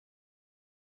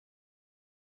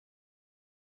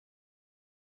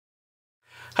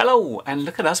Hello, and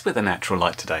look at us with the natural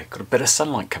light today. Got a bit of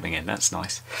sunlight coming in, that's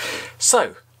nice.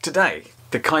 So, today,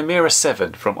 the Chimera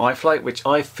 7 from iFlight, which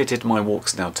I fitted my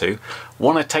Walksnail to.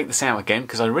 Want to take this out again,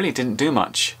 because I really didn't do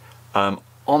much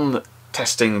on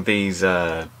testing these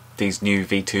new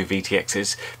V2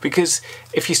 VTXs, because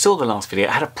if you saw the last video,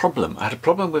 I had a problem. I had a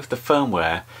problem with the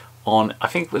firmware on, I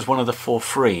think it was one of the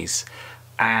 4.3s,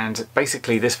 and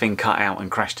basically this thing cut out and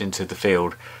crashed into the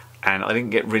field, and I didn't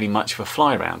get really much of a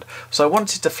fly around. So I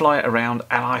wanted to fly it around,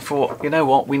 and I thought, you know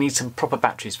what, we need some proper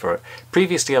batteries for it.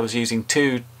 Previously I was using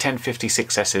two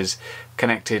 1056Ss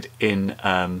connected in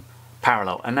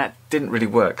parallel, and that didn't really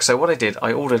work. So what I did,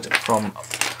 I ordered from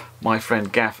my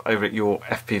friend Gaff over at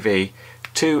YourFPV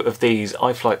two of these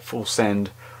iFlight Fullsend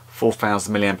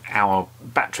 4000 mAh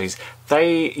batteries.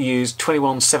 They use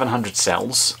 21700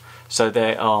 cells, so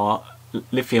they are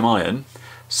lithium ion,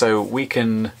 so we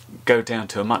can go down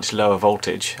to a much lower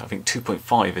voltage. I think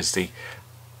 2.5 is the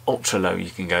ultra low you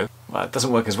can go. Well, it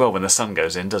doesn't work as well when the sun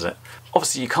goes in, does it?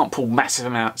 Obviously you can't pull massive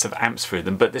amounts of amps through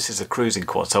them, but this is a cruising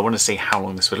quad, so I want to see how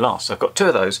long this would last. So I've got two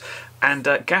of those, and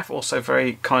Gaff also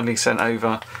very kindly sent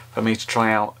over for me to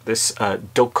try out this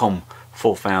Dogcom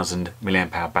 4000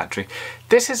 mAh battery.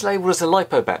 This is labelled as a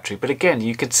lipo battery, but again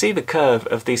you can see the curve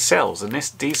of these cells, and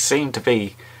these seem to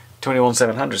be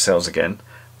 21700 cells again.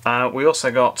 We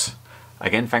also got,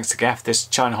 again thanks to Gaff, this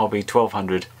ChinaHobby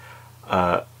 1200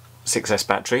 6S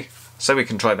battery, so we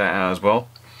can try that out as well.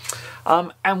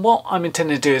 And what I'm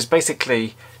intending to do is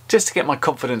basically, just to get my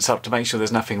confidence up, to make sure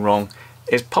there's nothing wrong,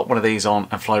 is pop one of these on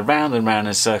and fly round and round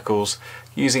in circles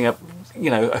using a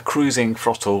cruising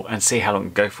throttle and see how long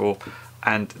it can go for,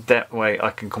 and that way I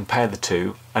can compare the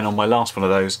two, and on my last one of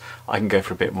those I can go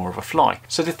for a bit more of a fly.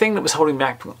 So the thing that was holding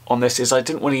back on this is I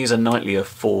didn't want to use a nightly of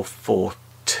 442.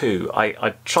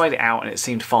 I tried it out and it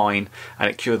seemed fine and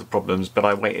it cured the problems, but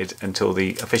I waited until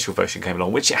the official version came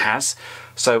along, which it has.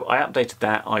 So I updated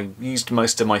that. I used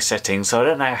most of my settings, so I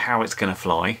don't know how it's going to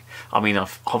fly. I mean,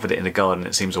 I've hovered it in the garden,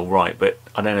 it seems alright, but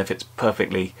I don't know if it's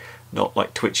perfectly not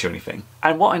like twitchy or anything.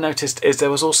 And what I noticed is there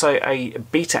was also a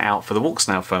beta out for the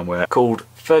Walksnail firmware called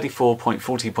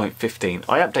 34.40.15.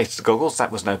 I updated the goggles,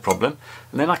 that was no problem,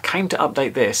 and then I came to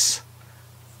update this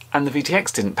and the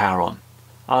VTX didn't power on.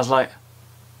 I was like,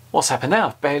 what's happened now?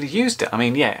 I've barely used it. I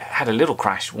mean, yeah, it had a little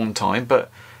crash one time,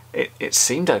 but it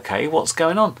seemed okay. What's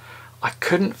going on? I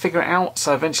couldn't figure it out,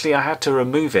 so eventually I had to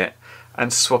remove it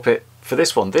and swap it for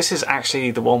this one. This is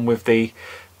actually the one with the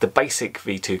basic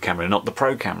V2 camera, not the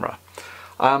Pro camera.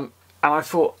 And I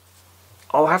thought,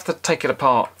 I'll have to take it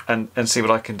apart and see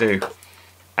what I can do.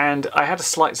 And I had a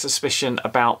slight suspicion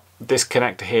about this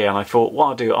connector here, and I thought what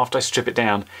I'll do after I strip it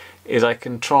down is I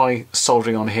can try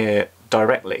soldering on here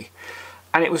directly.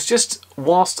 And it was just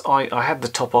whilst I had the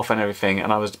top off and everything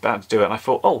and I was about to do it, and I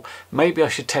thought, oh, maybe I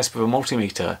should test with a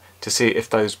multimeter to see if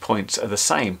those points are the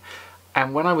same.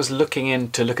 And when I was looking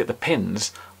in to look at the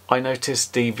pins, I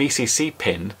noticed the VCC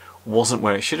pin wasn't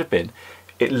where it should have been.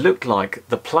 It looked like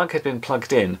the plug had been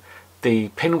plugged in, the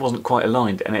pin wasn't quite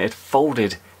aligned, and it had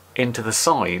folded into the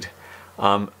side,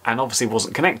 and obviously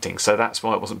wasn't connecting, so that's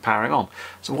why it wasn't powering on.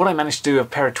 So what I managed to do with a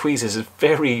pair of tweezers is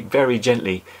very, very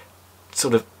gently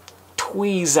sort of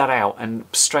tweeze that out and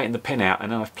straighten the pin out,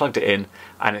 and then I've plugged it in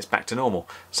and it's back to normal.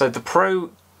 So the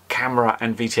Pro camera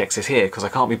and VTX is here because I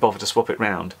can't be bothered to swap it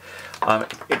round.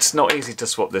 It's not easy to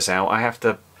swap this out. I have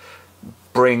to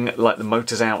bring like the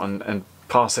motors out and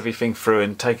pass everything through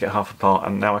and take it half apart,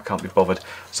 and now I can't be bothered.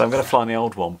 So I'm going to fly on the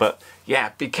old one. But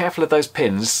yeah, be careful of those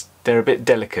pins. They're a bit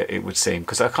delicate, it would seem,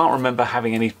 because I can't remember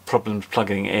having any problems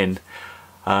plugging it in.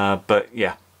 But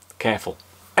yeah, careful.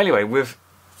 Anyway, with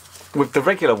the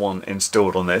regular one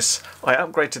installed on this, I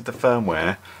upgraded the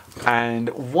firmware, and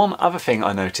one other thing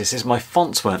I noticed is my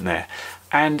fonts weren't there.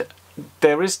 And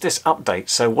there is this update,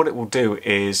 so what it will do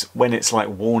is when it's like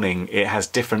warning, it has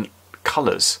different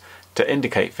colours to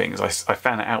indicate things. I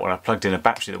found it out when I plugged in a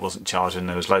battery that wasn't charged and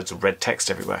there was loads of red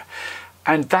text everywhere.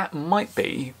 And that might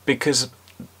be because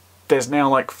there's now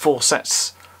like 4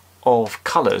 sets of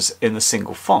colours in the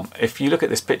single font. If you look at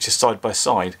this picture side by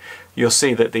side, you'll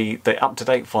see that the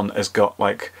up-to-date font has got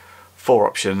like 4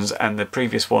 options and the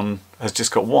previous one has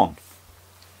just got 1.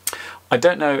 I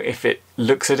don't know if it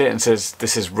looks at it and says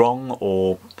this is wrong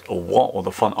or what, or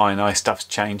the font INI stuff's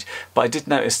changed, but I did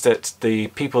notice that the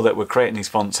people that were creating these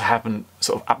fonts haven't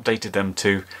sort of updated them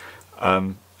to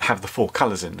have the 4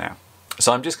 colours in now.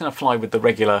 So I'm just going to fly with the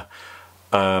regular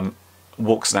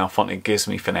Walksnail font it gives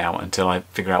me for now until I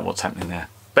figure out what's happening there.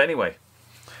 But anyway,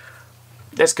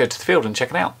 let's go to the field and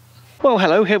check it out. Well,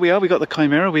 hello, here we are. We've got the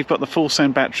Chimera, we've got the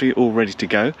Fullsend battery all ready to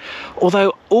go.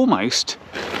 Although almost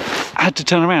I had to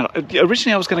turn around.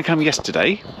 Originally I was going to come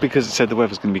yesterday because it said the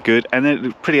weather's going to be good, and then it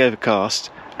looked pretty overcast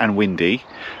and windy,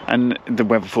 and the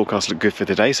weather forecast looked good for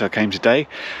today, so I came today,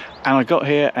 and I got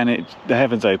here and the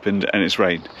heavens opened and it's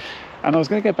rained. And I was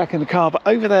going to get back in the car, but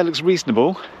over there looks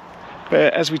reasonable,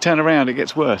 but as we turn around it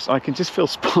gets worse. I can just feel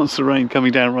spots of rain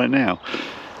coming down right now.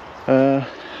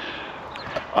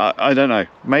 I don't know,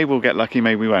 maybe we'll get lucky,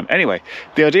 maybe we won't. Anyway,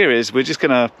 the idea is we're just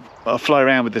going to fly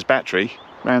around with this battery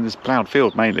around this ploughed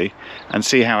field mainly and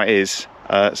see how it is,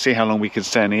 see how long we can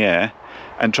stay in the air,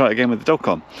 and try it again with the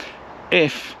Dogcom.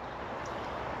 If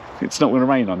it's not going to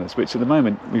rain on us, which at the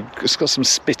moment we've just got some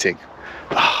spitting.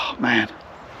 Oh man.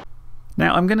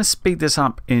 Now I'm going to speed this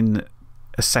up in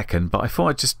a second, but I thought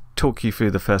I'd just talk you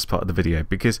through the first part of the video,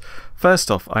 because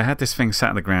first off, I had this thing sat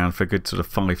on the ground for a good sort of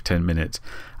 5-10 minutes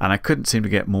and I couldn't seem to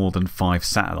get more than 5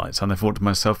 satellites, and I thought to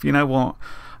myself, you know what,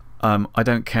 I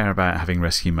don't care about having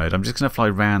rescue mode. I'm just going to fly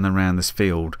round and round this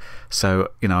field,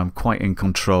 so you know, I'm quite in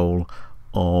control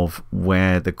of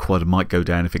where the quad might go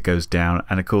down if it goes down.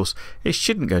 And of course it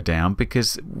shouldn't go down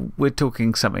because we're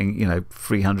talking something, you know,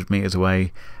 300 meters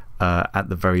away at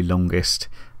the very longest,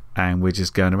 and we're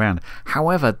just going around.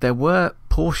 However, there were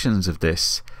portions of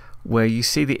this where you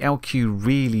see the LQ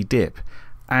really dip,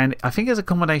 and I think it's a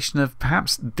combination of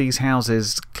perhaps these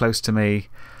houses close to me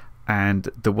and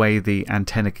the way the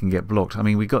antenna can get blocked. I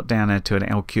mean, we got down there to an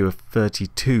LQ of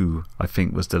 32, I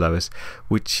think was the lowest,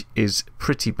 which is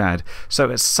pretty bad.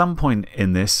 So at some point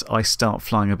in this I start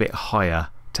flying a bit higher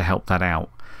to help that out.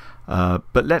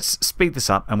 But let's speed this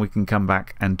up and we can come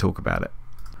back and talk about it.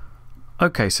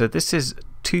 Okay, so this is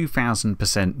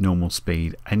 2000% normal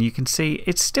speed, and you can see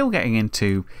it's still getting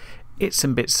into it's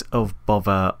and bits of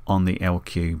bother on the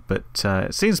LQ, but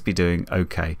it seems to be doing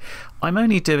okay. I'm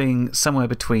only doing somewhere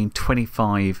between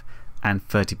 25 and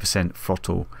 30%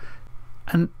 throttle,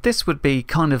 and this would be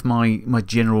kind of my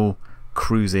general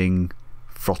cruising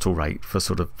throttle rate for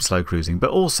sort of slow cruising,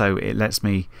 but also it lets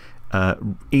me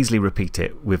easily repeat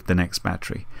it with the next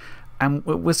battery. And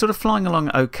we're sort of flying along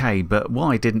okay, but what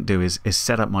I didn't do is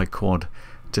set up my quad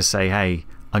to say, hey,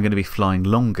 I'm going to be flying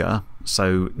longer,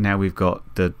 so now we've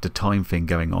got the time thing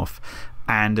going off.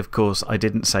 And of course I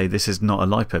didn't say this is not a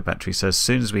LiPo battery, so as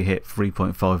soon as we hit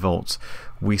 3.5 volts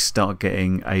we start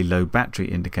getting a low battery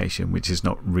indication, which is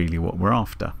not really what we're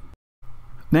after.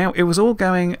 Now it was all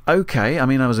going okay. I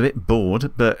mean, I was a bit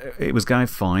bored, but it was going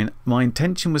fine. My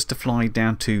intention was to fly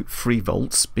down to 3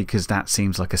 volts because that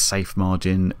seems like a safe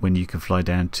margin when you can fly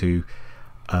down to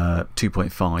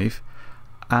 2.5.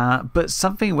 But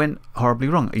something went horribly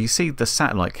wrong. You see the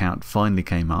satellite count finally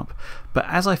came up, but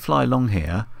as I fly along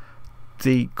here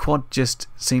the quad just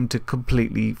seemed to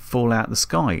completely fall out of the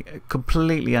sky,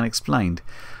 completely unexplained.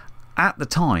 At the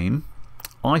time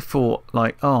I thought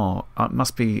like, oh, it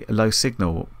must be a low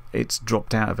signal, it's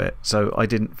dropped out of it, so I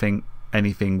didn't think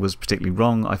anything was particularly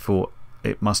wrong. I thought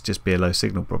it must just be a low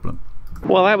signal problem.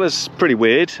 Well, that was pretty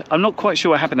weird. I'm not quite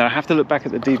sure what happened there. I have to look back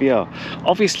at the DVR.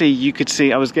 Obviously you could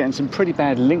see I was getting some pretty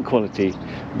bad link quality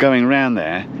going around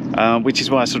there, which is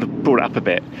why I sort of brought it up a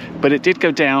bit, but it did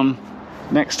go down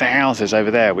next to houses over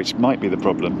there, which might be the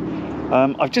problem.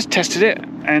 I've just tested it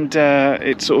and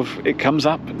it comes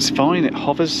up, it's fine, it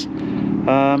hovers. So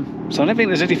I don't think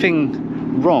there's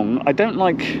anything wrong. I don't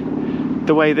like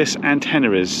the way this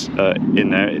antenna is in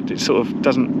there. It sort of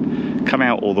doesn't come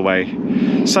out all the way.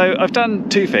 So I've done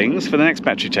 2 things for the next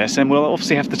battery test, and we'll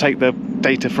obviously have to take the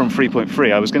data from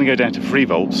 3.3. I was going to go down to 3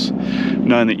 volts,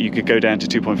 knowing that you could go down to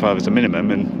 2.5 as a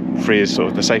minimum and 3 is sort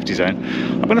of the safety zone.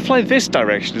 I'm going to fly this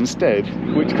direction instead,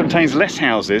 which contains less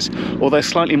houses, although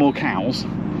slightly more cows,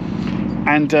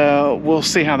 and we'll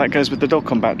see how that goes with the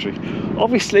Dogcom battery.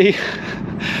 Obviously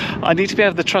I need to be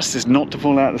able to trust this not to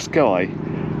fall out of the sky.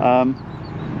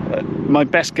 My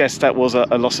best guess that was a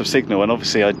loss of signal, and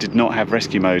obviously I did not have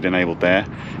rescue mode enabled there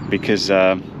because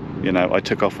you know, I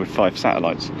took off with 5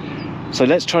 satellites. So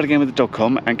let's try it again with the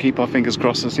Dogcom and keep our fingers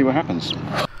crossed and see what happens.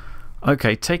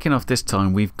 Okay, taking off this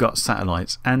time we've got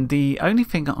satellites, and the only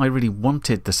thing I really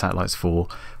wanted the satellites for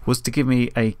was to give me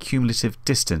a cumulative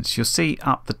distance. You'll see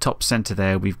up the top center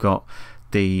there we've got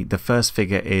the first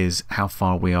figure is how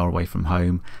far we are away from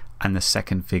home, and the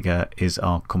second figure is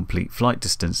our complete flight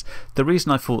distance. The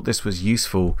reason I thought this was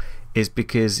useful is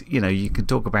because, you know, you can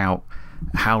talk about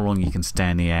how long you can stay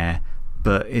in the air,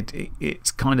 but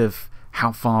it's kind of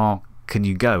how far can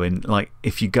you go, and like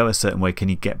if you go a certain way can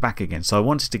you get back again. So I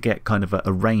wanted to get kind of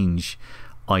a range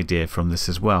idea from this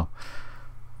as well.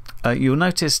 You'll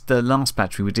notice the last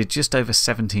battery we did just over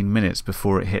 17 minutes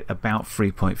before it hit about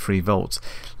 3.3 volts,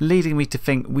 leading me to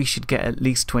think we should get at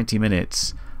least 20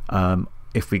 minutes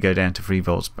if we go down to 3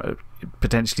 volts. But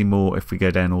potentially more if we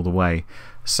go down all the way.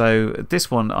 So this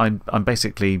one I'm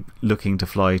basically looking to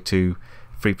fly to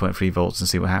 3.3 volts and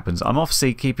see what happens. I'm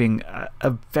obviously keeping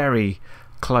a very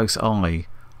close eye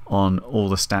on all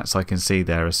the stats I can see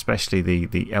there, especially the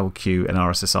LQ and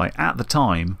RSSI. At the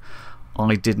time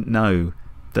I didn't know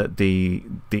that the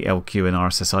LQ and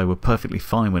RSSI were perfectly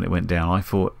fine when it went down. I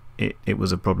thought it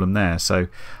was a problem there, so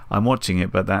I'm watching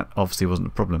it, but that obviously wasn't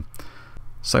a problem.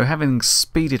 So having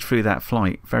speeded through that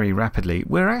flight very rapidly,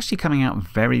 we're actually coming out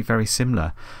very, very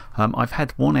similar. I've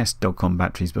had 1S Dogcom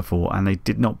batteries before and they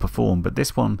did not perform, but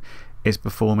this one is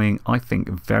performing, I think,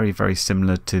 very, very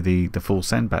similar to the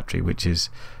Fullsend battery, which is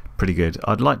pretty good.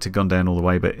 I'd like to have gone down all the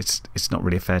way, but it's not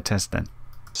really a fair test then.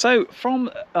 So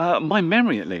from my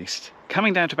memory at least,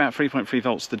 coming down to about 3.3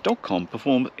 volts, the Dogcom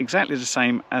performed exactly the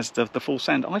same as the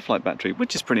Fullsend iFlight battery,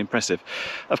 which is pretty impressive.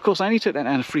 Of course, I only took that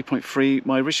down to 3.3.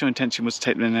 My original intention was to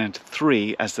take them down to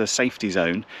 3 as the safety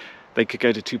zone. They could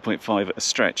go to 2.5 at a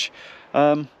stretch.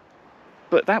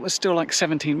 But that was still like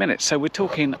 17 minutes. So we're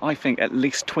talking, I think, at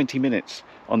least 20 minutes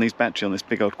on these batteries on this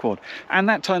big old quad. And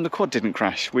that time the quad didn't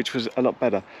crash, which was a lot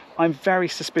better. I'm very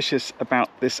suspicious about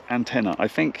this antenna. I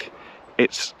think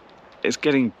it's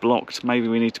getting blocked. Maybe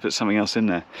we need to put something else in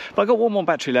there. But I've got one more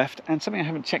battery left, and something I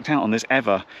haven't checked out on this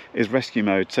ever is rescue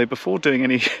mode. So before doing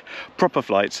any proper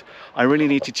flights, I really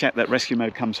need to check that rescue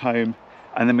mode comes home,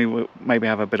 and then we will maybe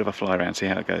have a bit of a fly around, see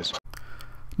how it goes.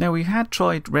 Now, we had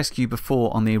tried rescue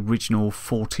before on the original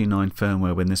 49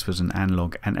 firmware when this was an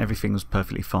analog, and everything was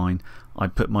perfectly fine. I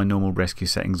put my normal rescue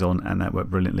settings on and that worked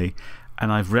brilliantly,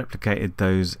 and I've replicated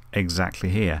those exactly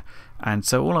here. And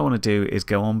so all I want to do is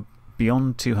go on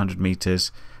beyond 200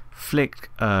 meters,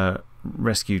 flick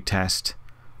rescue test,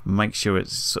 make sure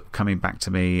it's coming back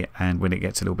to me, and when it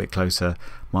gets a little bit closer,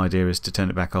 my idea is to turn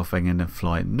it back off and then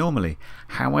fly it normally.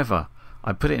 However,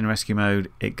 I put it in rescue mode,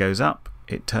 it goes up,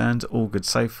 it turns, all good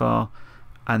so far,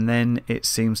 and then it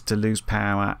seems to lose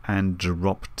power and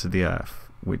drop to the earth,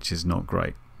 which is not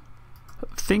great.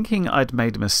 Thinking I'd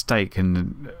made a mistake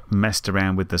and messed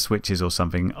around with the switches or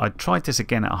something, I tried this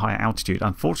again at a higher altitude.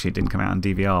 Unfortunately, it didn't come out on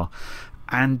DVR,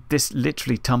 and this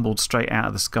literally tumbled straight out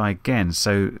of the sky again.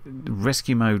 So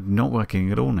rescue mode not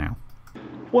working at all now.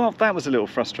 Well, that was a little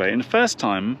frustrating. The first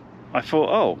time I thought,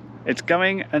 oh, it's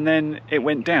going, and then it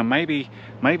went down. Maybe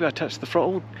I touched the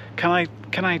throttle. Do I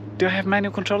have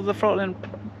manual control of the throttle and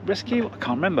rescue? I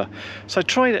can't remember. So I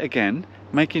tried it again,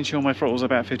 making sure my throttle was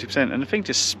about 50%, and the thing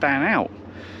just span out.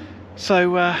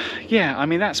 So yeah, I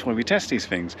mean, that's why we test these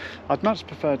things. I'd much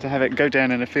prefer to have it go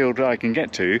down in a field that I can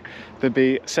get to than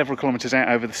be several kilometers out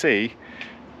over the sea,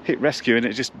 hit rescue, and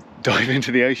it just dive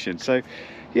into the ocean. So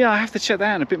yeah, I have to check that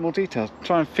out in a bit more detail,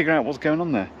 try and figure out what's going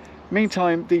on there.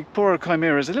 Meantime, the poor old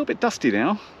Chimera is a little bit dusty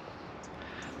now,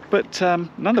 but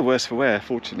none the worse for wear,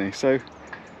 fortunately. So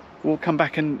we'll come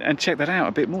back and check that out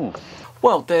a bit more.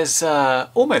 Well, there's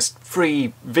almost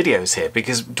 3 videos here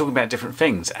because we're talking about different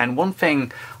things. And one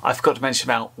thing I forgot to mention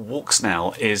about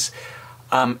Walksnail is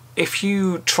if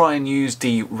you try and use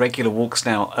the regular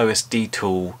Walksnail OSD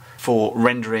tool for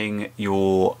rendering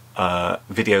your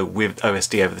video with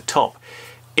OSD over the top,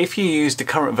 if you use the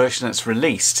current version that's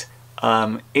released,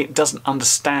 it doesn't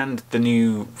understand the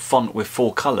new font with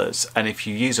 4 colours, and if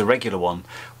you use a regular one,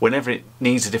 whenever it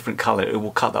needs a different colour, it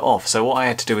will cut that off. So what I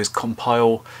had to do is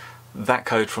compile that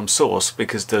code from source,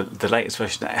 because the latest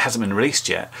version that hasn't been released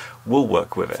yet will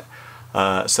work with it.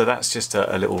 So that's just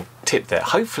a little tip there.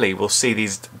 Hopefully we'll see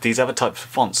these other types of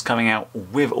fonts coming out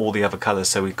with all the other colours,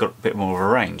 so we've got a bit more of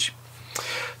a range.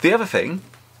 The other thing,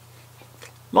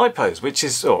 lipos, which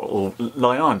is, or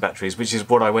Li-ion batteries, which is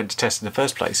what I went to test in the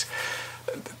first place.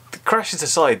 The crashes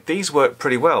aside, these work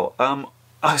pretty well. I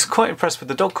was quite impressed with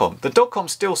the Dogcom. The Dogcom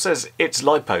still says it's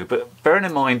lipo, but bearing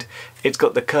in mind it's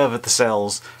got the curve of the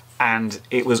cells, and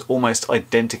it was almost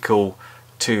identical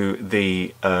to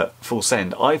the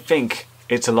Fullsend. I think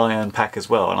it's a Li-ion pack as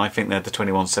well, and I think they're the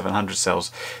 21700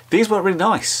 cells. These work really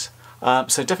nice.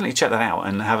 So definitely check that out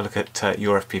and have a look at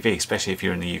YourFPV, especially if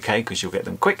you're in the UK, because you'll get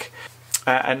them quick.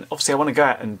 And obviously I want to go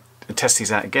out and test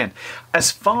these out again.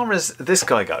 As far as this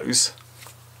guy goes,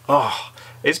 oh,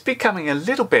 it's becoming a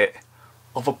little bit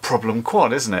of a problem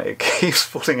quad, isn't it? It keeps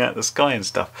falling out of the sky and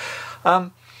stuff.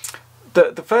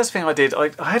 The first thing I did,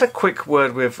 I had a quick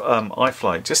word with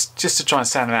iFlight, just to try and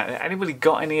sound them out. Anybody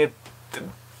got any of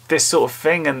this sort of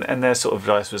thing? And their sort of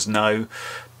advice was no.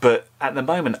 But at the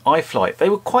moment, iFlight, they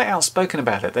were quite outspoken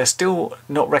about it. They're still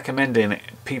not recommending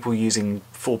people using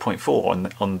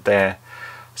 4.4 on their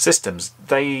systems.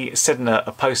 They said in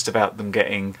a post about them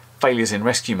getting failures in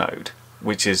rescue mode,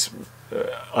 which is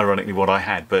ironically what I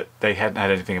had, but they hadn't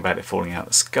had anything about it falling out of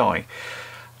the sky.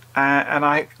 And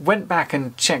I went back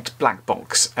and checked black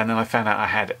box, and then I found out I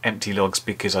had empty logs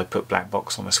because I put black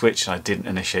box on the switch and I didn't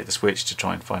initiate the switch to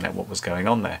try and find out what was going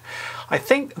on there. I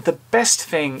think the best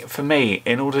thing for me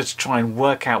in order to try and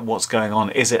work out what's going on,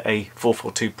 is it a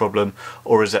 442 problem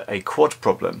or is it a quad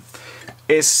problem,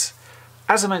 is,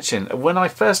 as I mentioned, when I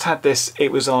first had this,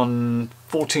 it was on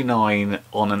 49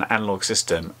 on an analog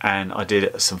system, and I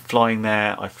did some flying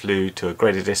there. I flew to a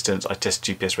greater distance, I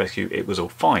tested GPS rescue, it was all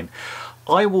fine.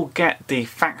 I will get the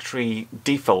factory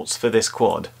defaults for this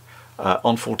quad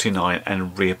on 49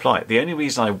 and reapply it. The only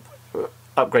reason I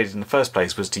upgraded in the first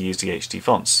place was to use the HD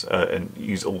fonts and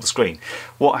use all the screen.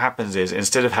 What happens is,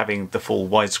 instead of having the full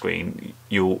widescreen,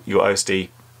 your OSD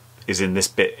is in this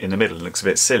bit in the middle and looks a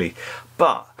bit silly.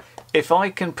 But if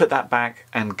I can put that back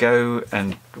and go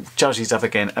and charge these up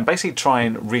again and basically try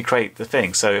and recreate the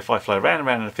thing, so if I fly around and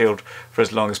around in the field for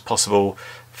as long as possible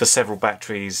for several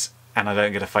batteries and I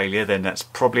don't get a failure, then that's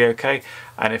probably okay.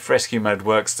 And if rescue mode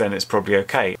works, then it's probably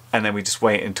okay. And then we just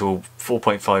wait until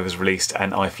 4.5 is released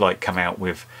and iFlight come out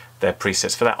with their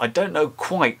presets for that. I don't know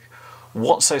quite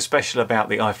what's so special about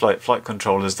the iFlight flight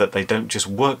controllers that they don't just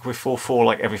work with 4.4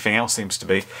 like everything else seems to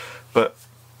be, but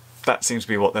that seems to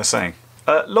be what they're saying.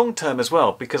 Long term as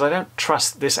well, because I don't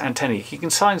trust this antenna. You can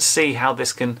try and see how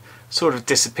this can sort of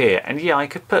disappear, and yeah, I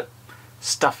could put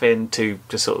stuff in to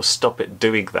sort of stop it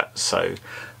doing that. So,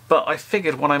 but I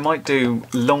figured what I might do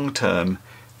long term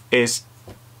is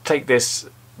take this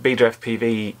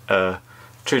YourFPV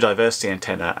True Diversity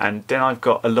antenna, and then I've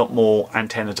got a lot more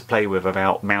antenna to play with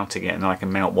about mounting it, and I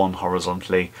can mount one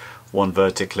horizontally, one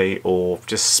vertically, or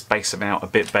just space them out a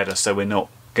bit better so we're not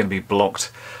going to be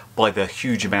blocked by the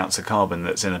huge amounts of carbon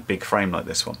that's in a big frame like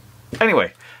this one.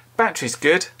 Anyway, battery's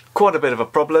good, quite a bit of a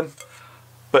problem,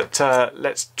 but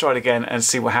let's try it again and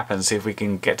see what happens, see if we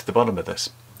can get to the bottom of this.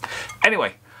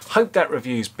 Anyway, hope that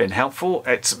review's been helpful.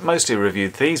 It's mostly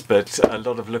reviewed these, but a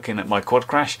lot of looking at my quad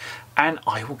crash, and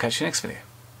I will catch you next video.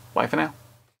 Bye for now.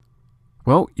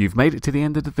 Well, you've made it to the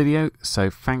end of the video, so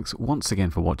thanks once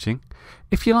again for watching.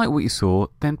 If you like what you saw,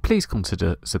 then please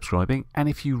consider subscribing, and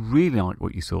if you really like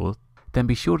what you saw, then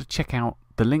be sure to check out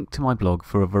the link to my blog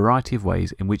for a variety of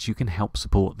ways in which you can help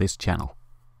support this channel.